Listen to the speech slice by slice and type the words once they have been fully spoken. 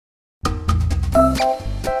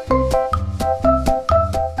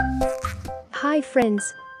Hi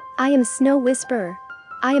friends. I am Snow Whisperer.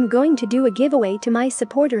 I am going to do a giveaway to my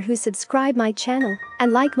supporter who subscribe my channel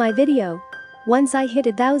and like my video. Once I hit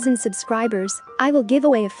 1,000 subscribers, I will give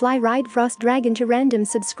away a Fly Ride Frost Dragon to random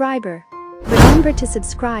subscriber. Remember to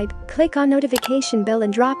subscribe, click on notification bell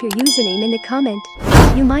and drop your username in the comment.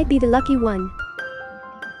 You might be the lucky one.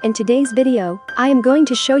 In today's video, I am going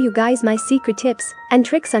to show you guys my secret tips and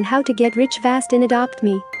tricks on how to get rich fast in Adopt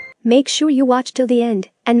Me. Make sure you watch till the end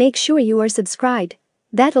and make sure you are subscribed.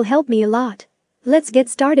 That'll help me a lot. Let's get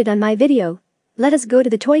started on my video. Let us go to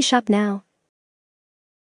the toy shop now.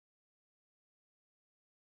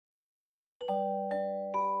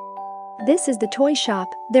 This is the toy shop.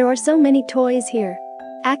 There are so many toys here.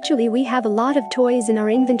 Actually, we have a lot of toys in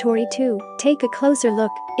our inventory too. Take a closer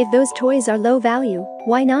look. If those toys are low value,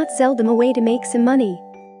 why not sell them away to make some money?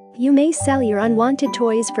 You may sell your unwanted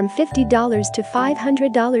toys from $50 to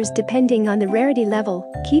 $500 depending on the rarity level.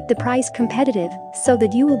 Keep the price competitive so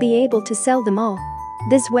that you will be able to sell them all.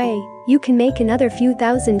 This way, you can make another few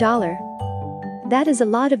 $1,000s. That is a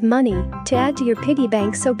lot of money to add to your piggy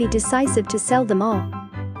bank, so be decisive to sell them all.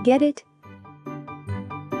 Get it?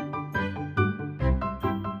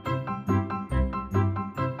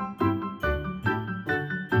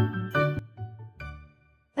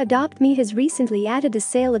 Adopt Me has recently added a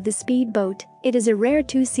sale of the speedboat. It is a rare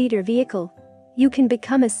two-seater vehicle. You can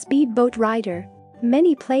become a speedboat rider.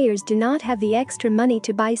 Many players do not have the extra money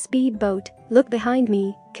to buy speedboat. Look behind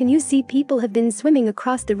me. Can you see people have been swimming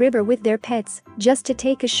across the river with their pets just to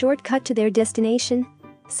take a shortcut to their destination?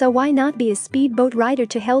 So why not be a speedboat rider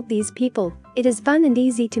to help these people? It is fun and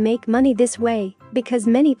easy to make money this way because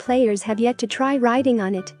many players have yet to try riding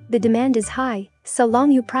on it. The demand is high, so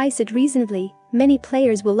long you price it reasonably. Many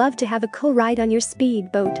players will love to have a cool ride on your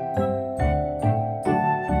speedboat.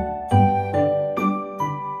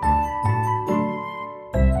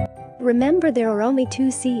 Remember, there are only 2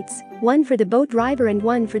 seats, one for the boat driver and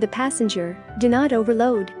one for the passenger. Do not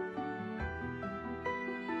overload.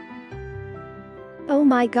 Oh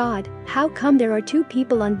my god, how come there are 2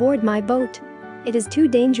 people on board my boat? It is too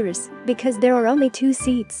dangerous because there are only 2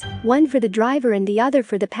 seats, one for the driver and the other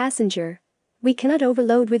for the passenger. We cannot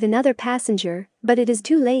overload with another passenger, but it is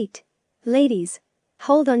too late. Ladies,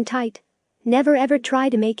 hold on tight. Never ever try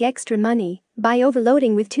to make extra money by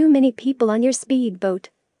overloading with too many people on your speedboat.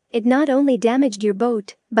 It not only damaged your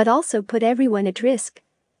boat, but also put everyone at risk.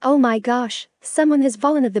 Oh my gosh, someone has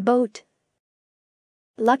fallen off the boat.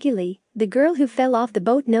 Luckily, the girl who fell off the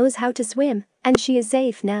boat knows how to swim, and she is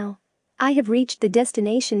safe now. I have reached the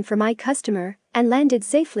destination for my customer and landed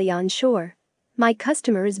safely on shore. My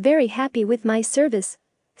customer is very happy with my service.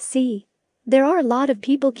 See, there are a lot of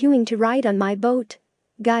people queuing to ride on my boat.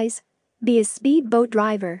 Guys, be a speedboat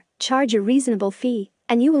driver, charge a reasonable fee,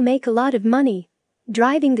 and you will make a lot of money.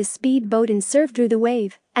 Driving the speedboat and surf through the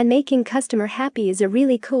wave and making customer happy is a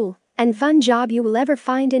really cool and fun job you will ever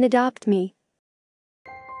find in Adopt Me.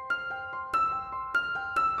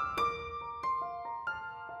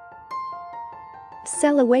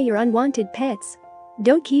 Sell away your unwanted pets.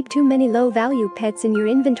 Don't keep too many low-value pets in your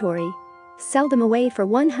inventory. Sell them away for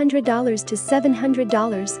 $100 to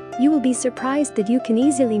 $700. You will be surprised that you can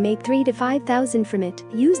easily make $3,000 to $5,000 from it.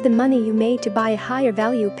 Use the money you made to buy a higher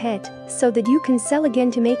value pet so that you can sell again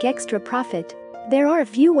to make extra profit. There are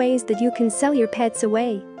a few ways that you can sell your pets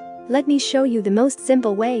away. Let me show you the most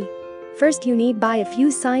simple way. First, you need buy a few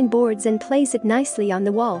signboards and place it nicely on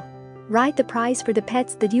the wall. Write the price for the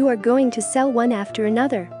pets that you are going to sell one after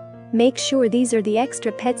another. Make sure these are the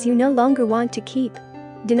extra pets you no longer want to keep.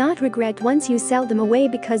 Do not regret once you sell them away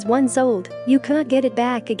because once sold, you cannot get it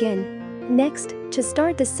back again. Next, to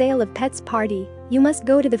start the sale of pets party, you must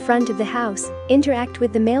go to the front of the house, interact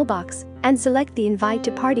with the mailbox, and select the invite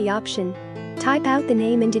to party option. Type out the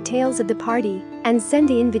name and details of the party, and send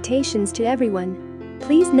the invitations to everyone.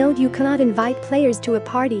 Please note you cannot invite players to a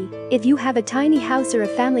party if you have a tiny house or a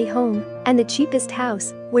family home, and the cheapest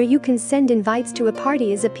house where you can send invites to a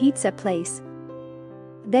party is a pizza place.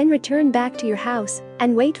 Then return back to your house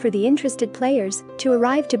and wait for the interested players to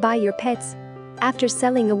arrive to buy your pets. After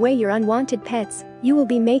selling away your unwanted pets, you will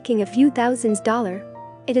be making a few $1,000s.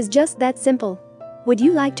 It is just that simple. Would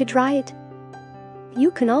you like to try it? You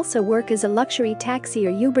can also work as a luxury taxi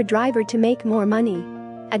or Uber driver to make more money.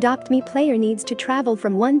 Adopt Me player needs to travel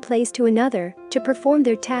from one place to another to perform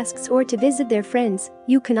their tasks or to visit their friends.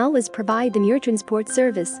 You can always provide them your transport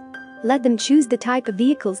service. Let them choose the type of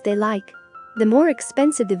vehicles they like. The more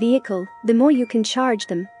expensive the vehicle, the more you can charge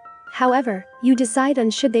them. However, you decide on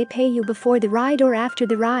should they pay you before the ride or after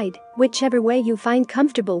the ride, whichever way you find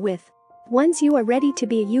comfortable with. Once you are ready to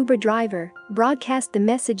be a Uber driver, broadcast the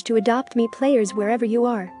message to Adopt Me players wherever you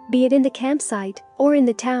are, be it in the campsite or in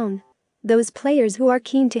the town. Those players who are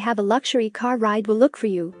keen to have a luxury car ride will look for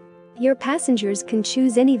you. Your passengers can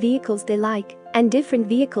choose any vehicles they like, and different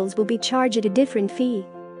vehicles will be charged at a different fee.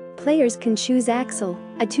 Players can choose Axle,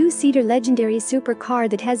 a two-seater legendary supercar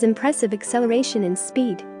that has impressive acceleration and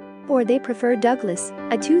speed. Or they prefer Douglas,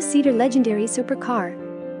 a two-seater legendary supercar.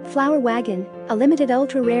 Flower Wagon, a limited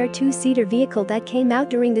ultra-rare two-seater vehicle that came out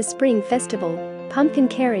during the Spring Festival. Pumpkin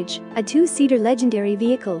Carriage, a two-seater legendary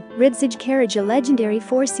vehicle. Ribsage Carriage, a legendary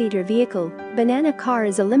four-seater vehicle. Banana Car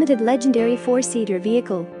is a limited legendary four-seater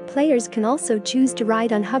vehicle. Players can also choose to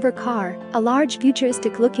ride on Hover Car, a large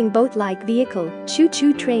futuristic-looking boat-like vehicle. Choo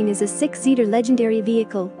Choo Train is a six-seater legendary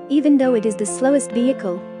vehicle. Even though it is the slowest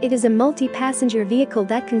vehicle, it is a multi-passenger vehicle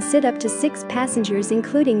that can sit up to 6 passengers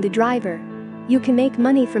including the driver. You can make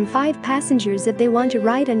money from 5 passengers if they want to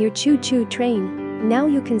ride on your Choo Choo Train. Now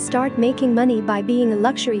you can start making money by being a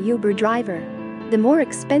luxury Uber driver. The more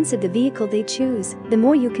expensive the vehicle they choose, the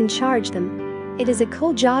more you can charge them. It is a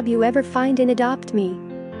cool job you ever find in Adopt Me.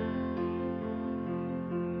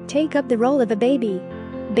 Take up the role of a baby.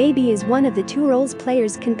 Baby is one of the 2 roles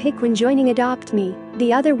players can pick when joining Adopt Me,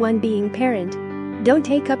 the other one being parent. Don't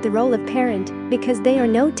take up the role of parent, because there are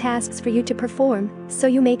no tasks for you to perform, so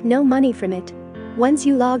you make no money from it. Once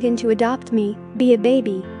you log in to Adopt Me, be a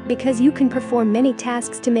baby, because you can perform many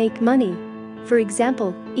tasks to make money. For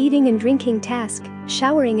example, eating and drinking task,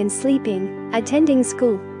 showering and sleeping, attending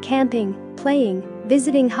school, camping, playing,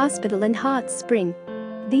 visiting hospital and hot spring.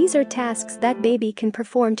 These are tasks that baby can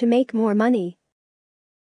perform to make more money.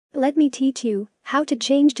 Let me teach you how to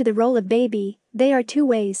change to the role of baby. There are 2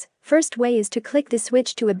 ways. First way is to click the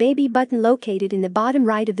switch to a baby button located in the bottom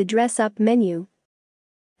right of the dress up menu.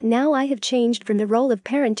 Now I have changed from the role of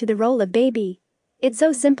parent to the role of baby. It's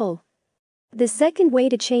so simple. The second way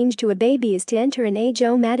to change to a baby is to enter an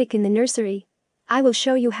age-o-matic in the nursery. I will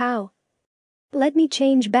show you how. Let me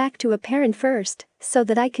change back to a parent first, so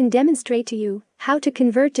that I can demonstrate to you how to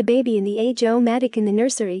convert to baby in the age-o-matic in the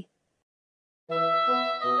nursery.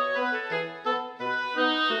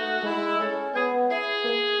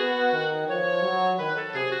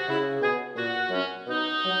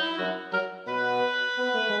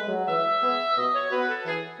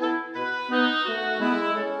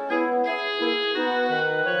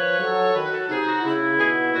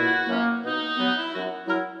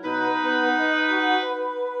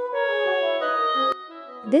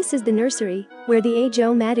 This is the nursery, where the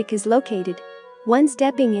age-o-matic is located. Once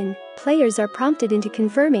stepping in, players are prompted into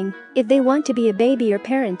confirming if they want to be a baby or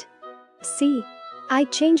parent. See? I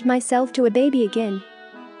changed myself to a baby again.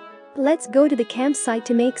 Let's go to the campsite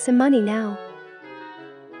to make some money now.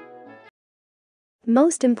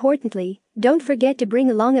 Most importantly, don't forget to bring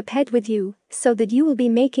along a pet with you, so that you will be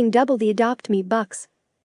making double the Adopt Me bucks.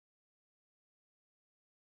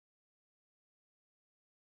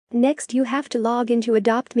 Next you have to log into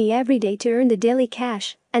Adopt Me every day to earn the daily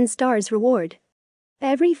cash and stars reward.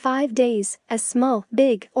 Every 5 days, a small,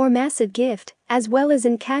 big, or massive gift, as well as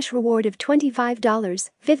in cash reward of $25,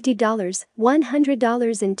 $50,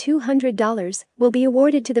 $100 and $200, will be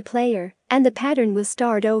awarded to the player, and the pattern will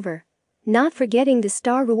start over. Not forgetting the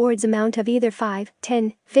star rewards amount of either 5,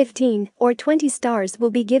 10, 15, or 20 stars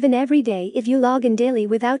will be given every day if you log in daily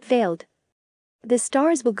without failed. The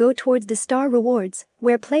stars will go towards the star rewards,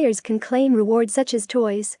 where players can claim rewards such as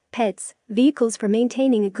toys, pets, vehicles for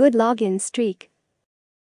maintaining a good login streak.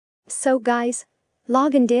 So guys,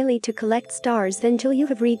 log in daily to collect stars until you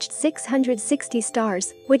have reached 660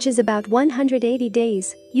 stars, which is about 180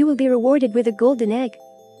 days. You will be rewarded with a golden egg.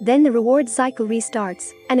 Then the reward cycle restarts,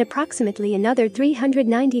 and approximately another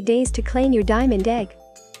 390 days to claim your diamond egg.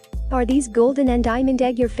 Are these golden and diamond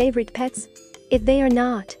egg your favorite pets? If they are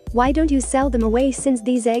not, why don't you sell them away? Since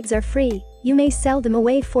these eggs are free, you may sell them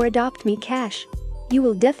away for Adopt Me cash. You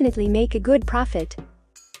will definitely make a good profit.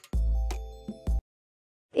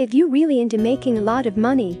 If you really into making a lot of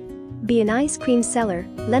money, be an ice cream seller,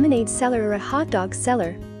 lemonade seller or a hot dog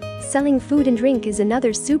seller. Selling food and drink is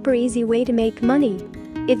another super easy way to make money.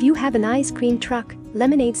 If you have an ice cream truck,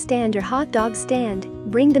 lemonade stand or hot dog stand,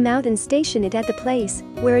 bring them out and station it at the place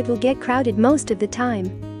where it will get crowded most of the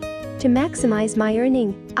time. To maximize my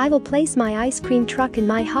earning, I will place my ice cream truck and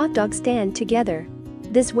my hot dog stand together.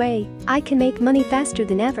 This way, I can make money faster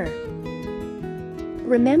than ever.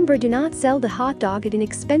 Remember, do not sell the hot dog at an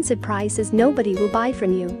expensive price as nobody will buy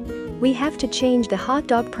from you. We have to change the hot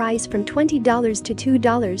dog price from $20 to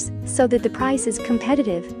 $2 so that the price is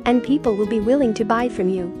competitive and people will be willing to buy from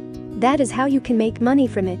you. That is how you can make money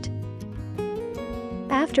from it.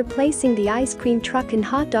 After placing the ice cream truck and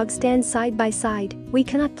hot dog stand side by side, we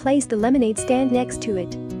cannot place the lemonade stand next to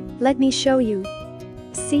it. Let me show you.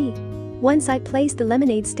 See? Once I place the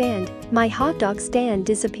lemonade stand, my hot dog stand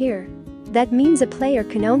disappear. That means a player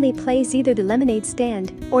can only place either the lemonade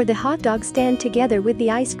stand or the hot dog stand together with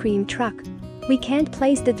the ice cream truck. We can't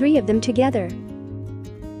place the three of them together.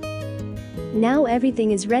 Now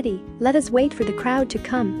everything is ready, let us wait for the crowd to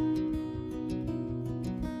come.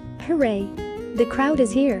 Hooray! The crowd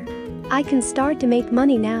is here. I can start to make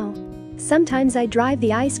money now. Sometimes I drive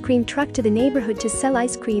the ice cream truck to the neighborhood to sell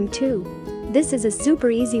ice cream too. This is a super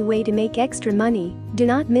easy way to make extra money, do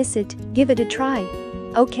not miss it, give it a try.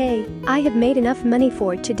 Okay, I have made enough money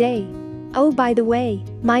for today. Oh, by the way,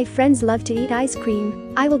 my friends love to eat ice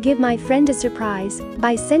cream. I will give my friend a surprise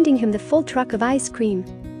by sending him the full truck of ice cream.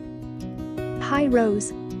 Hi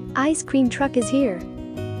Rose. Ice cream truck is here.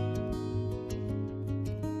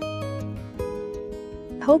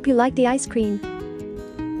 Hope you like the ice cream.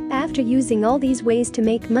 After using all these ways to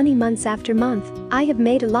make money months after month, I have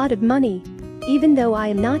made a lot of money. Even though I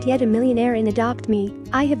am not yet a millionaire in Adopt Me,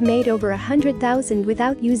 I have made over 100,000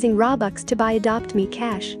 without using Robux to buy Adopt Me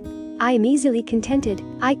cash. I am easily contented.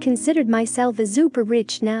 I considered myself a super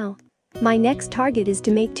rich now. My next target is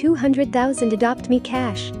to make 200,000 Adopt Me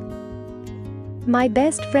cash. My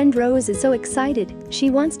best friend Rose is so excited,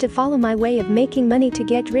 she wants to follow my way of making money to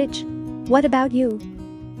get rich. What about you?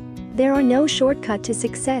 There are no shortcut to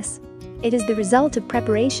success. It is the result of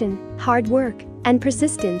preparation, hard work, and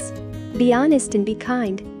persistence. Be honest and be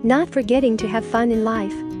kind, not forgetting to have fun in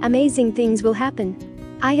life. Amazing things will happen.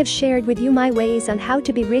 I have shared with you my ways on how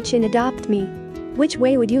to be rich in Adopt Me. Which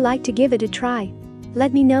way would you like to give it a try?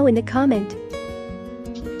 Let me know in the comment.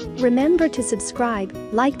 Remember to subscribe,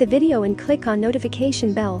 like the video and click on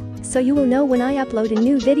notification bell so you will know when I upload a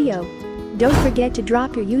new video. Don't forget to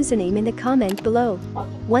drop your username in the comment below.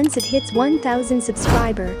 Once it hits 1,000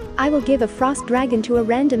 subscriber, I will give a frost dragon to a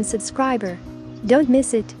random subscriber. Don't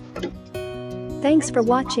miss it. Thanks for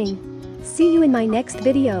watching. See you in my next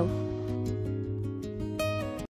video.